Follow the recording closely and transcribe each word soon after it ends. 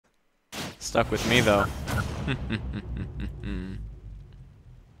Stuck with me though.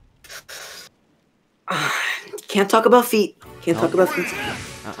 Can't talk about feet. Can't talk about feet.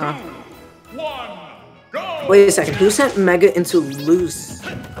 Wait a second. Who sent Mega into lose?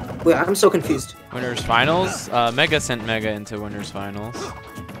 Wait, I'm so confused. Winners finals. Mega sent Mega into winners finals.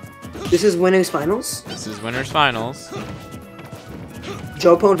 This is winners finals. This is winners finals.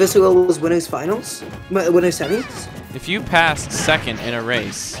 Joepwn Visceral was winners finals. Winners semis. If you passed second in a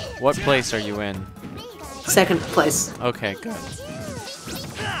race, what place are you in? Second place. Okay, good.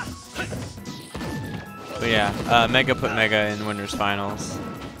 But yeah, Mega put Mega in winners finals.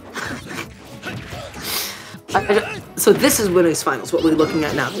 So this is winners finals, what we're looking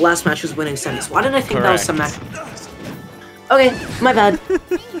at now. The last match was winners semis. Why did I think that was some match? Okay, my bad.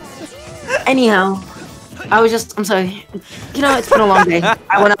 Anyhow, I'm sorry. You know, it's been a long day.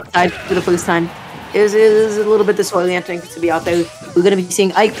 I went outside for the first time. It was a little bit disorienting to be out there. We're gonna be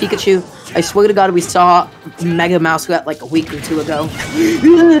seeing Ike Pikachu. I swear to God, we saw Mega Mouse Rat like a week or two ago.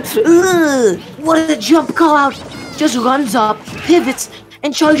 What a jump call out! Just runs up, pivots,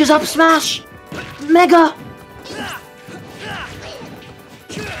 and charges up smash! Mega!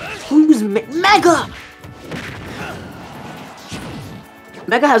 Who's Mega?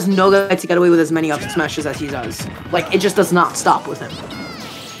 Mega has no right to get away with as many up smashes as he does. Like, it just does not stop with him.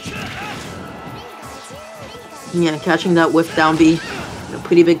 Yeah, catching that whiff down B.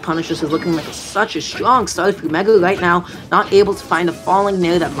 Pretty big punish. This is looking like such a strong start for Mega right now. Not able to find a falling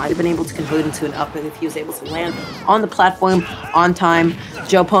nair that might have been able to convert into an up if he was able to land on the platform on time.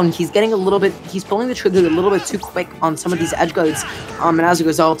 Joepwn, he's getting a little bit, he's pulling the trigger a little bit too quick on some of these edge guards. And as a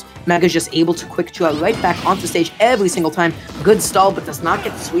result, Mega's just able to quick draw right back onto stage every single time. Good stall, but does not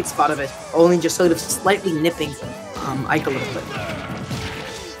get the sweet spot of it. Only just sort of slightly nipping Ike a little bit.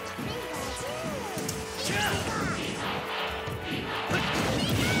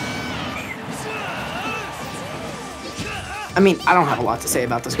 I mean, I don't have a lot to say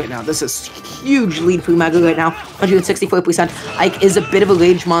about this right now. This is huge lead for Mega right now, 164%. Ike is a bit of a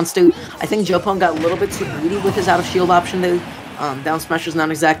rage monster. I think Joepwn got a little bit too greedy with his out of shield option there. Down smash is not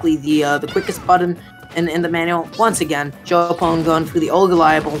exactly the quickest button in the manual. Once again, Joepwn going for the old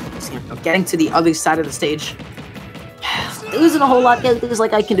reliable, getting to the other side of the stage. There isn't a whole lot there's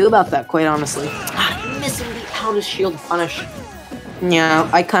like I can do about that, quite honestly. Missing the out of shield punish. Yeah,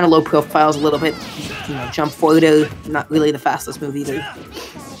 I kind of low profiles a little bit. You know, jump forward, not really the fastest move either.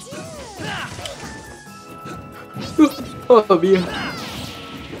 Oh, man.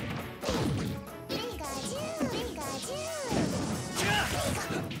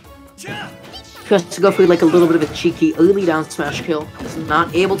 Tries to go for like a little bit of a cheeky early down smash kill. Is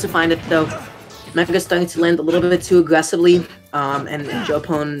not able to find it though. Mega's starting to land a little bit too aggressively, and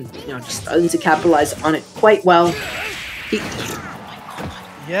Joepwn, you know, just starting to capitalize on it quite well.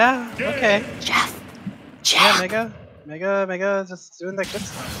 Yeah, okay. Jeff! Yeah, Mega, just doing that good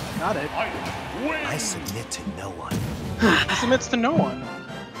stuff. Got it. I submit to no one. He submits to no one.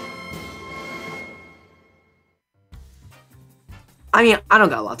 I mean, I don't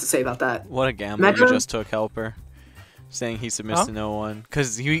got a lot to say about that. What a gamble you just took, Helper. Saying he submits to no one.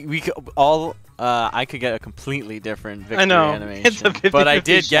 Because I could get a completely different victory animation. It's a 50-50 but I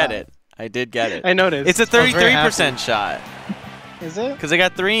did shot. get it. I did get it. I noticed. It's a 33% shot. Is it? Because I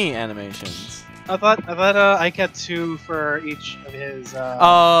got 3 animations. I thought I got 2 for each of his.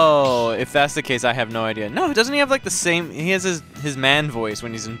 Oh, if that's the case, I have no idea. No, doesn't he have like the same? He has his man voice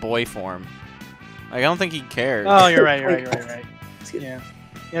when he's in boy form. Like, I don't think he cares. Oh, you're right. Yeah,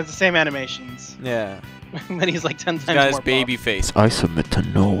 he has the same animations. Yeah. And then he's like 10 times He's got his more baby face. I submit to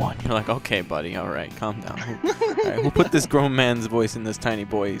no one. You're like, okay, buddy, all right, calm down. All right, who put this grown man's voice in this tiny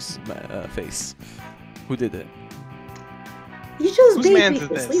boy's face? Who did it? You chose Whose baby man's is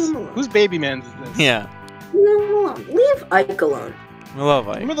face. this? Leave him alone. Whose baby man's is this? Yeah. Leave him alone. Leave Ike alone. I love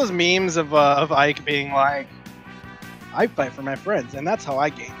Ike. Remember those memes of Ike being like, I fight for my friends, and that's how I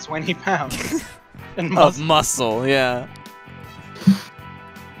gain 20 pounds. And of muscle, yeah.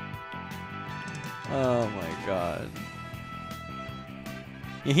 Oh my god.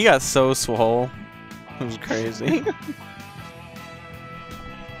 Yeah, he got so swole. It was crazy.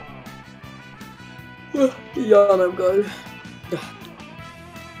 Yawn, I'm good.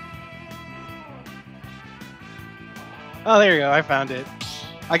 Oh, there you go. I found it.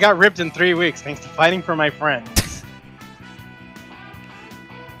 I got ripped in 3 weeks thanks to fighting for my friends.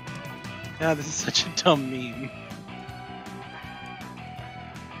 Yeah, this is such a dumb meme.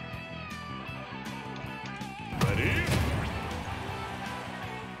 Ready?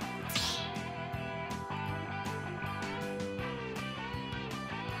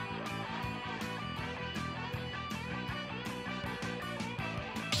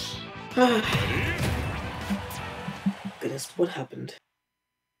 Goodness, what happened?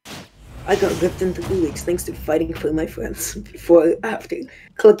 I got ripped into the leagues thanks to fighting for my friends. Before, after,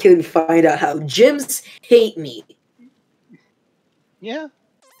 click here to find out how gyms hate me. Yeah.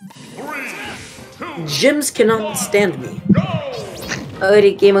 Gyms cannot stand me.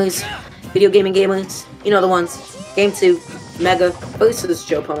 Alrighty, gamers, video gaming gamers, you know the ones. Game 2, Mega versus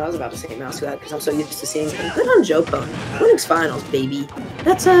Joepwn. I was about to say mouse to that because I'm so used to seeing him. Good on Joepwn. Finals, baby.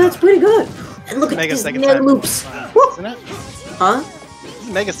 That's pretty good. And look at these net loops. Isn't it? Huh? This is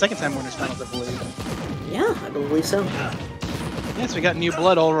Mega's second time Winners Finals, I believe. Yeah, I believe so. Yes, we got new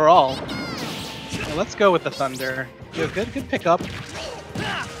blood overall. So let's go with the Thunder. Good pickup.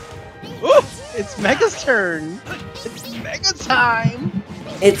 Ooh! It's Mega's turn! It's Mega time!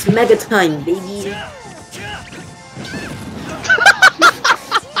 It's Mega time, baby!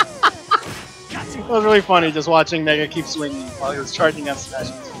 It was really funny just watching Mega keep swinging while he was charging up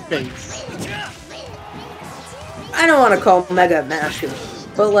Smash's face. I don't want to call Mega a masher,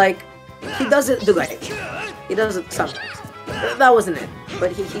 but like, he does it the right way. He does it sometimes. That wasn't it,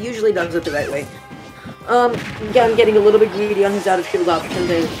 but he usually does it the right way. Again, getting a little bit greedy on his out of shield option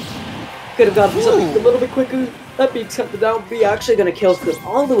there. Could have gone for something a little bit quicker. That being said, that would be actually going to kill Flip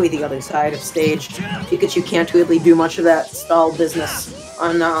all the way the other side of stage. Pikachu can't really do much of that stall business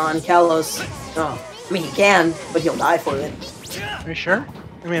on Kalos. Oh, I mean, he can, but he'll die for it. Are you sure?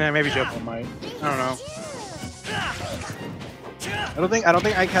 I mean, maybe Joepwn might. I don't know. I don't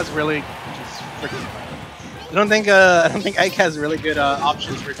think Ike has really just freaking. I don't think Ike has really good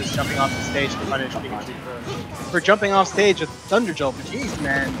options for just jumping off the stage to punish Pikachu for jumping off stage with Thunder Jolt. But jeez,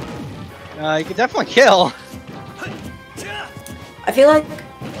 man, you could definitely kill. I feel like,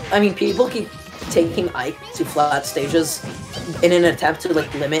 I mean, people keep taking Ike to flat stages in an attempt to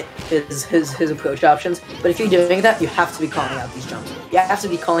like limit his approach options. But if you're doing that, you have to be calling out these jumps. You have to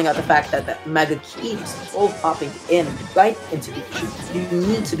be calling out the fact that Mega keeps full popping in right into Pikachu. You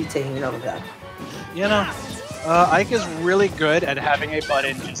need to be taking note of that. You know, Ike is really good at having a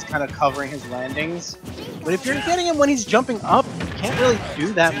button just kind of covering his landings. But if you're getting him when he's jumping up, you can't really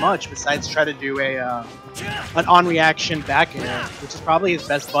do that much besides try to do an on-reaction back air, which is probably his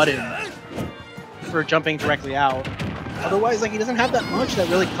best button for jumping directly out. Otherwise, like, he doesn't have that much that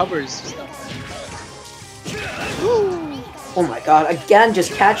really covers stuff. Oh my god, again,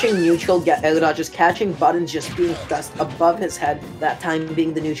 just catching neutral, just catching buttons just being pressed above his head, that time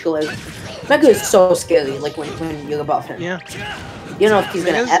being the neutral air. Mega is so scary, like, when you're above him. Yeah. You don't know if he's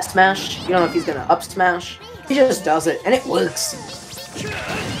gonna F-smash, you don't know if he's gonna up-smash. He just does it, and it works.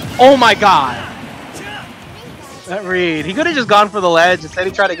 Oh my god! That read. He could have just gone for the ledge. Instead,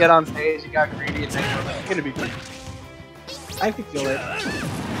 he tried to get on stage. He got greedy and then it's gonna be good. I can feel it.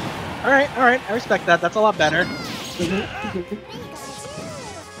 Alright. I respect that. That's a lot better.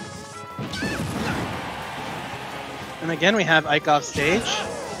 And again, we have Ike off stage.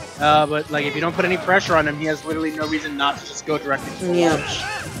 But like, if you don't put any pressure on him, he has literally no reason not to just go directly to the ledge.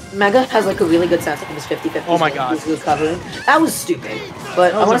 Mega has like a really good sense of his 50-50. Oh my god. Recovering. That was stupid.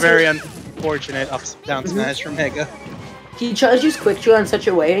 But that was a very unfortunate up-down smash from Mega. He charges quick draw in such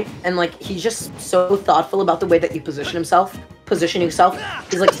a way, and like he's just so thoughtful about the way that you position yourself.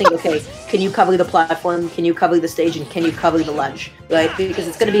 He's like saying, okay, can you cover the platform? Can you cover the stage? And can you cover the ledge? Right? Because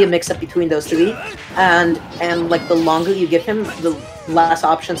it's gonna be a mix-up between those three, and like the longer you give him, the less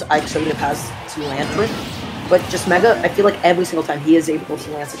options Ike sort of has to land with. But just Mega, I feel like every single time he is able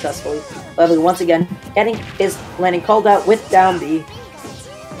to land successfully. However, once again, getting his landing called out with down B.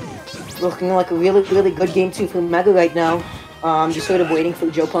 Looking like a really good game 2 for Mega right now. Just sort of waiting for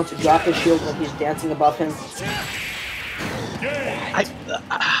Joepwn to drop his shield when he's dancing above him.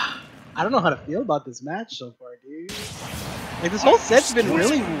 I don't know how to feel about this match so far, dude. Like, this whole set's been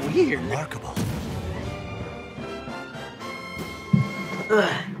really weird. Remarkable.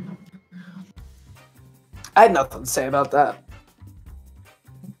 I have nothing to say about that.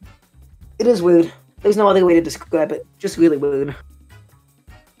 It is weird. There's no other way to describe it. Just really weird.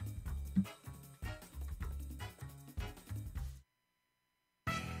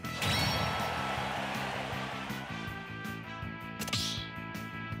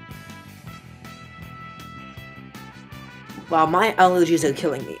 Wow, my allergies are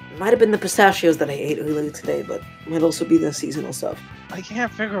killing me. Might have been the pistachios that I ate earlier today, but might also be the seasonal stuff. I can't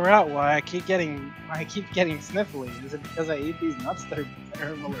figure out why I keep getting sniffly. Is it because I eat these nuts that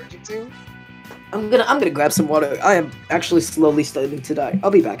I'm allergic to? I'm gonna grab some water. I am actually slowly starting to die. I'll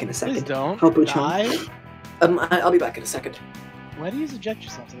be back in a second. Please don't die. I'll be back in a second. Why do you subject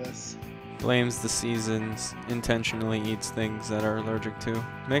yourself to this? Blames the seasons, intentionally eats things that are allergic to.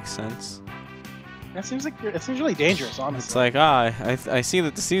 Makes sense. That seems like it seems really dangerous, honestly. It's like, I see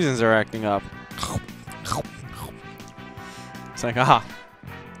that the seasons are acting up. It's like,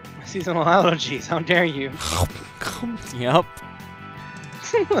 Seasonal allergies, how dare you? Yep.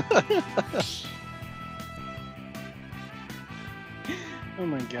 Oh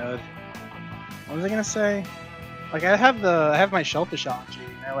my god. What was I gonna say? Like I have my shellfish allergy.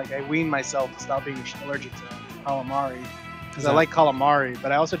 And I wean myself to stop being allergic to calamari because I like calamari,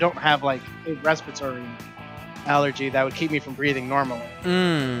 but I also don't have like a respiratory allergy that would keep me from breathing normally.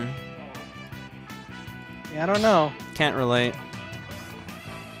 Yeah, I don't know. can't relate.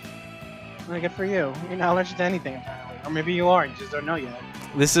 Well, good for you. You're not allergic to anything apparently, or maybe you are. You just don't know yet.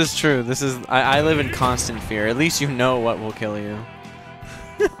 This is true. This is I live in constant fear. At least you know what will kill you.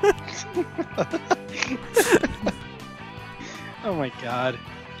 Oh my god.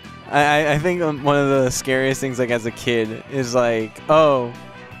 I think one of the scariest things, like as a kid, is like, oh,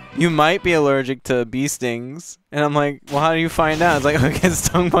 you might be allergic to bee stings, and I'm like, well, how do you find out? It's like, I get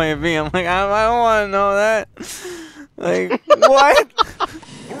stung by a bee. I'm like, I don't want to know that. Like, what?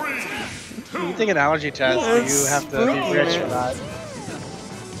 You take an allergy test, but you have to be rich for that.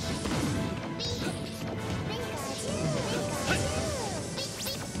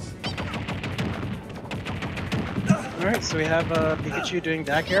 Alright, so we have Pikachu doing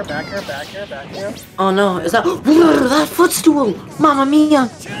back air, back air, back air, back air. Oh no, is that that footstool? Mamma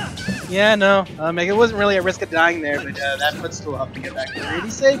mia! Yeah, no, it wasn't really at risk of dying there, but that footstool helped me get back there pretty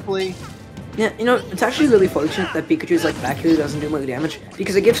safely. Yeah, you know, it's actually really fortunate that Pikachu's like back here doesn't do more damage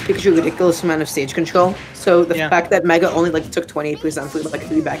because it gives Pikachu a ridiculous amount of stage control. So the fact that Mega only like took 28% for like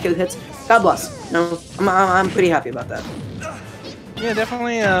 3 back here hits, God bless. No, I'm pretty happy about that. Yeah,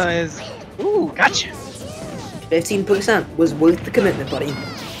 definitely is. Ooh, gotcha. 15% was worth the commitment, buddy.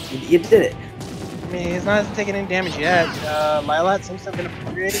 You did it. I mean, he's not taking any damage yet. Lilat seems to have been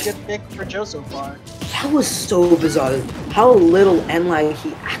a pretty good pick for Joe so far. That was so bizarre. How little N-lag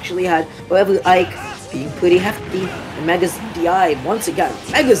he actually had. However, Ike being pretty hefty. And Mega's DI, once again,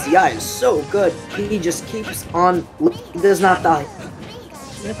 Mega's DI is so good. He just keeps on. He does not die.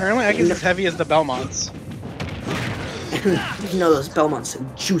 Yeah, apparently, Ike is as heavy as the Belmonts. You know, those Belmonts are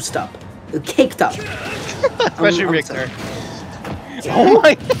juiced up. They're caked up. Especially Richter. Oh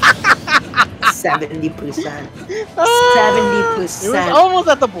my. 70%. 70%. It was almost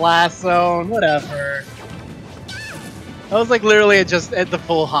at the blast zone. Whatever. I was like literally just at the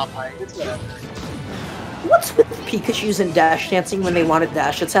full hop height. It's whatever. What's with Pikachu's and Dash dancing when they want a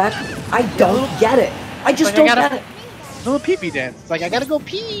dash attack? I don't get it. I just don't get it. Little pee-pee dance. It's like I gotta go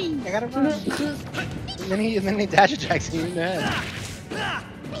pee. I gotta run. and then he dash attacks you in the head.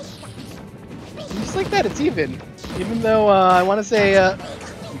 Just like that, it's even. Even though I want to say,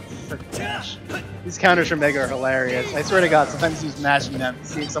 Dash. These counters from Mega are hilarious. I swear to God, sometimes he's mashing them to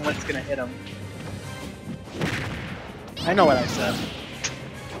see if someone's gonna hit him. I know what I said.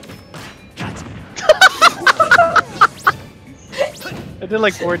 I did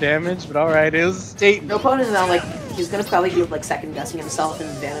like 4 damage, but alright, it was state. Joepwn is now like, he's gonna probably be like second guessing himself in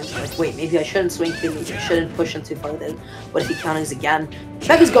advantage. Like, wait, maybe I shouldn't swing things, I shouldn't push him too far then. What if he counters again?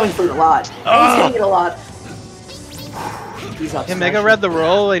 Mega's going for it a lot. He's hitting it a lot. He's up. Yeah, Mega read the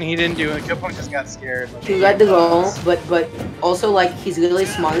roll and he didn't do it. Joepwn just got scared. Like, he read the roll, but also like he's really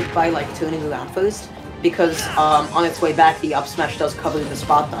smart by like turning around first because on its way back the up smash does cover the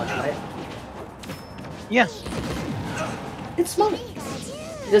spot dodge, right? Yeah. It's smart.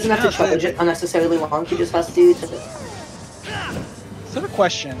 He doesn't have to charge it unnecessarily long. He just has to do it. So I have a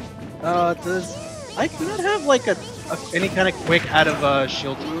question. Does Ike not have like any kind of quick out of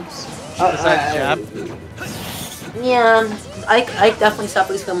shield moves besides jab? Yeah, Ike definitely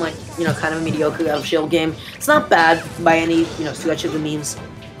suffers from like, you know, kind of a mediocre out of shield game. It's not bad by any, you know, stretch of the means.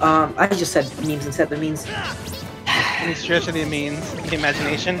 I just said memes instead of means. Any stretch of the means, the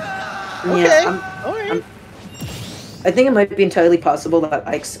imagination. Okay. Yeah, alright. I think it might be entirely possible that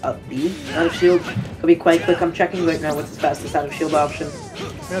Ike's up B out of shield could be quite quick. I'm checking right now what's his fastest out of shield option.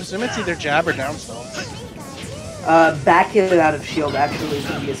 I assume it's either jab or down tilt. Back hit out of shield actually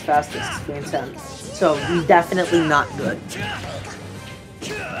could be his fastest, 310. So he's definitely not good.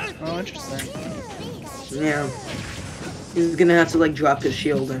 Oh, interesting. Yeah. He's gonna have to like drop his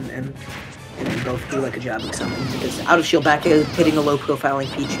shield and go through like a jab or something because out of shield back hit hitting a low profiling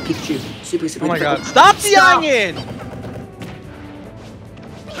Pikachu. Super Oh my god. Stop the onion!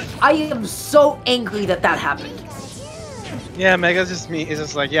 I am so angry that that happened. Yeah, Mega's just me. He's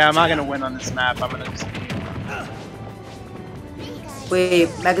just like, yeah, I'm not gonna win on this map. I'm gonna just. Wait,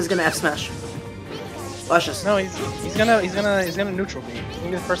 Mega's gonna F smash. Watch this. No, he's gonna neutral beat. It's gonna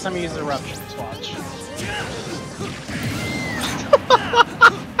be the first time he uses eruption. Just watch.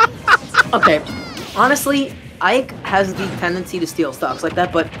 Okay, Honestly, Ike has the tendency to steal stocks like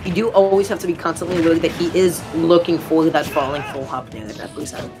that, but you do always have to be constantly aware that he is looking for that falling full hop damage at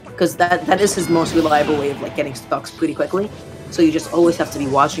 %, because that is his most reliable way of like getting stocks pretty quickly. So you just always have to be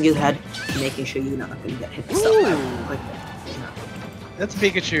watching his head, making sure you're not going to get hit with stuff like that. That's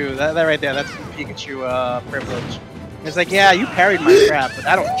Pikachu. That right there. That's Pikachu privilege. It's like, yeah, you parried my crap, but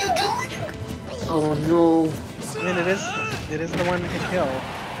I don't. Oh no! I mean, it is the one that can kill.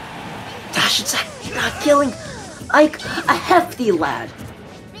 Dash attack, not killing Ike, a hefty lad.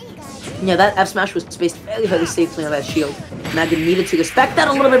 Yeah, that F smash was spaced very, very safely on that shield. Mega needed to respect that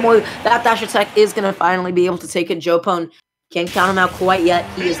a little bit more. That dash attack is gonna finally be able to take it. Joepwn can't count him out quite yet.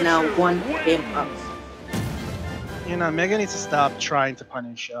 He is now 1 game up. You know, Mega needs to stop trying to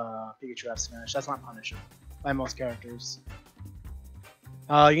punish Pikachu F smash. That's not punishable by most characters.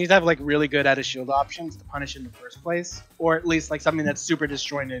 You need to have like really good out of shield options to punish in the first place, or at least like something that's super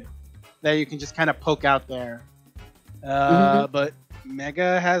disjointed that you can just kind of poke out there. But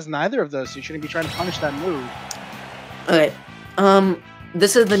Mega has neither of those, so you shouldn't be trying to punish that move. Okay,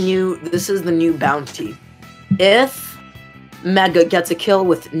 this is the new bounty. If Mega gets a kill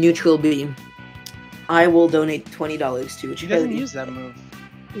with neutral beam, I will donate $20 to a charity. He doesn't use that move.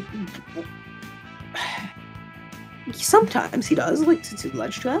 Sometimes he does, like to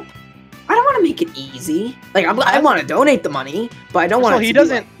ledge trap. I don't want to make it easy. Like I want to donate the money, but I don't want to. He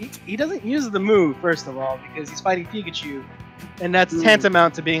doesn't use the move first of all because he's fighting Pikachu, and that's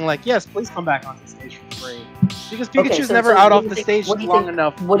tantamount to being like, yes, please come back onto the stage for free. Because Pikachu's never out off the stage long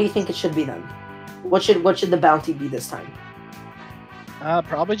enough. What do you think it should be then? What should the bounty be this time?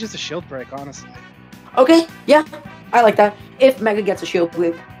 Probably just a shield break, honestly. Okay, yeah, I like that. If Mega gets a shield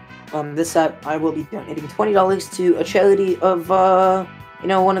break on this set, I will be donating $20 to a charity of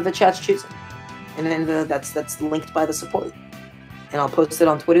one of the chat's choosing, and then that's linked by the support, and I'll post it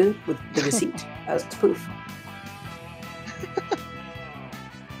on Twitter with the receipt as proof.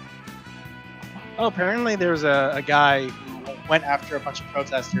 Oh, apparently there's a guy who went after a bunch of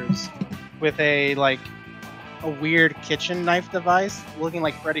protesters with a weird kitchen knife device looking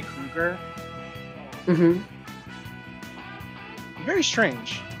like Freddy Krueger. Mm-hmm. Very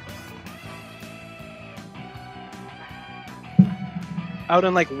strange. Out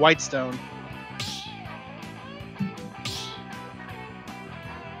in Whitestone.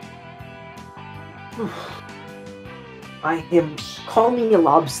 Call me a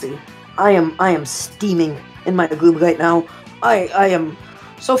lobster. I am steaming in my room right now. I am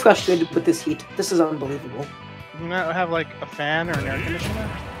so frustrated with this heat. This is unbelievable. Do you not have a fan or an air conditioner?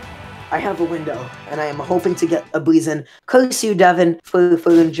 I have a window, and I am hoping to get a breeze in. Curse you, Devin, for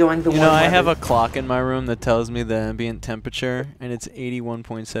enjoying the warm weather. I have a clock in my room that tells me the ambient temperature, and it's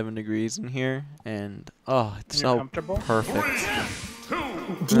 81.7 degrees in here, and it's so perfect.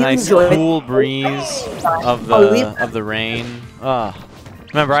 Nice cool breeze of the rain.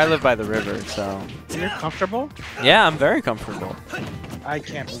 Remember, I live by the river, so. You're comfortable? Yeah, I'm very comfortable. I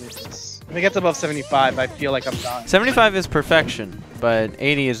can't believe this. If it gets above 75, I feel like I'm done. 75 is perfection, but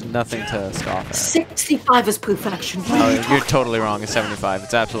 80 is nothing to scoff at. 65 is perfection. Oh, you're totally wrong. It's 75.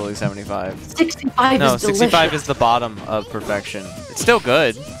 It's absolutely 75. 65 no, is 65 delicious. is the bottom of perfection. It's still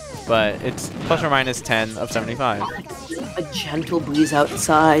good, but it's plus or minus 10 of 75. A gentle breeze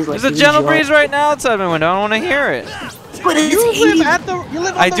outside. There's a gentle breeze right now outside my window. I don't want to hear it. But it's you live on the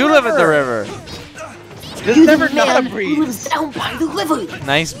river. I do live at the river. There's never not a breeze. Who lives down by the river.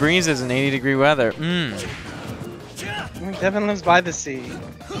 Nice breezes in 80-degree weather. Devin lives by the sea.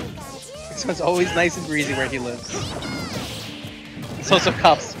 So it's always nice and breezy where he lives. So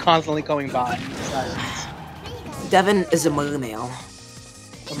cops constantly going by. Devin is a mermaid.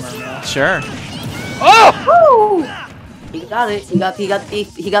 Sure. Oh! Woo! He got it. He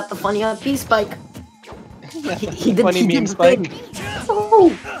got the funny P spike. He did funny meme spike.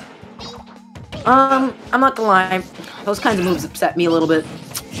 Oh. I'm not gonna lie. Those kinds of moves upset me a little bit.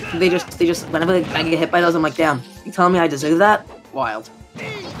 They just whenever I get hit by those, I'm like, damn. You telling me I deserve that? Wild.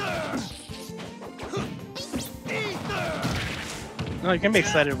 No, you can be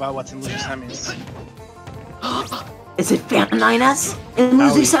excited about what's in loser semis. Is it Fang 9S in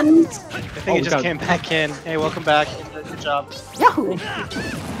loser semis? I think it just came back in. Hey, welcome back. Good job. Yahoo!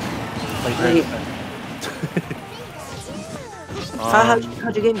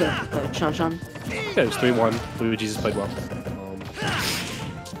 How'd your game go, Sean? Yeah, it was 3-1. Luigi just played well.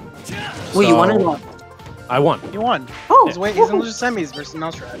 Were you 1 and 1? I won. You won. Oh, He's in the semis versus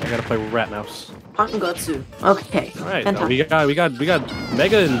Mouse Rat. I gotta play Rat Mouse. Hangotsu. Okay. All right, Fantastic. we got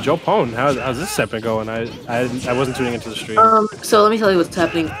Mega and Joepwn. How's this set been going? I wasn't tuning into the stream. So let me tell you what's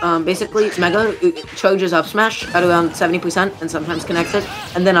happening. Basically, Mega charges up smash at around 70% and sometimes connects it,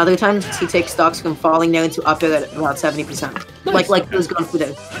 and then other times he takes stocks from falling down into up air at about 70%. Nice. Like it was gone for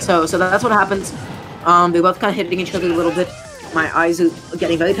day. So that's what happens. They're both kind of hitting each other a little bit. My eyes are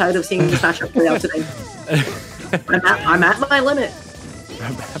getting very tired of seeing this matchup play out today. I'm at my limit.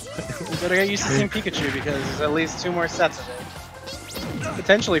 You better get used to seeing Pikachu because there's at least 2 more sets of it.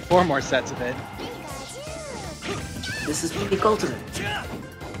 Potentially 4 more sets of it. This is Peak Ultimate.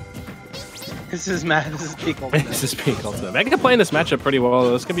 This is Peak Ultimate. This is Pink Ultimate. Mega playing this matchup pretty well.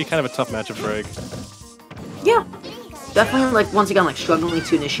 This could be kind of a tough matchup for Egg. Yeah, definitely. Like once again, like struggling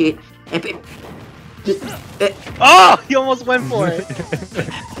to initiate. Oh! He almost went for it.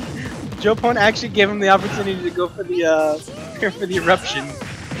 Joepwn actually gave him the opportunity to go for the eruption.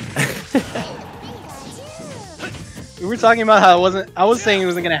 We were talking about how it wasn't. I was saying it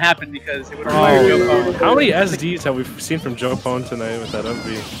wasn't gonna happen because it would require Joepwn. How many SDs have we seen from Joepwn tonight with that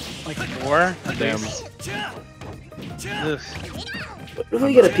MV? Like 4. Damn. Ugh. If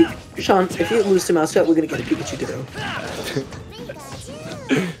we get a Pikachu, Sean, if you lose to Mouse Rat, we're gonna get a Pikachu to go.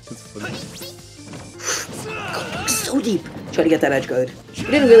 So deep. Try to get that edge guard. He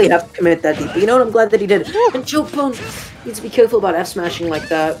didn't really have to commit that deep, but you know what? I'm glad that he did. And Joepwn needs to be careful about F smashing like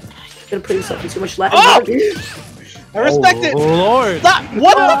that. He's gonna put himself in too much lag. Oh! I respect it. Lord! Stop!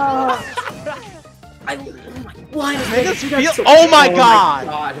 What? Why? Oh my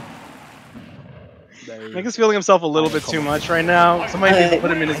god! Mega's feeling himself a little bit too much right now. Somebody needs to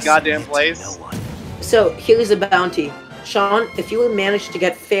put him in his goddamn place. So here's a bounty. Sean, if you would manage to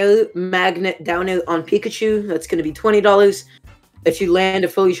get fair magnet down air on Pikachu, that's going to be $20. If you land a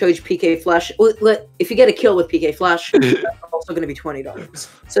fully charged PK Flash, if you get a kill with PK Flash, that's also going to be $20.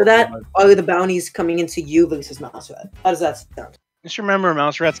 So that are the bounties coming into you versus Mouse Rat. How does that sound? Just remember,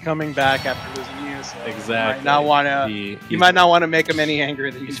 Mouse Rat's coming back after losing you. So Exactly. You might not want to make him any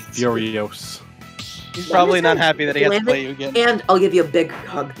angrier than He's you. furious. He's probably not happy that he has to play you again. And I'll give you a big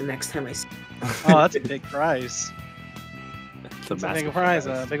hug the next time I see you. Oh, that's a big prize. It's That's a big massive prize.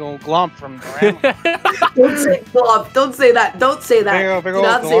 A big old glomp from Daramgar. Don't say glomp. Don't say that. Don't say that. Big Do old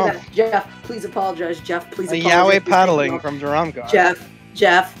not say glomp. that. Jeff, please apologize. Jeff, please A apologize. yaoi paddling from Daramgar.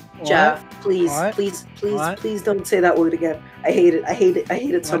 Jeff, please, What? please, What? please don't say that word again. I hate it. I hate it. I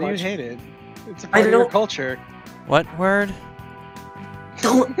hate it so Why do you much. hate it? It's a I part of your don't- culture. What word?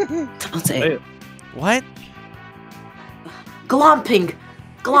 Don't say Say it. it. What? Glomping,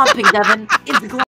 Devin. It's glomp.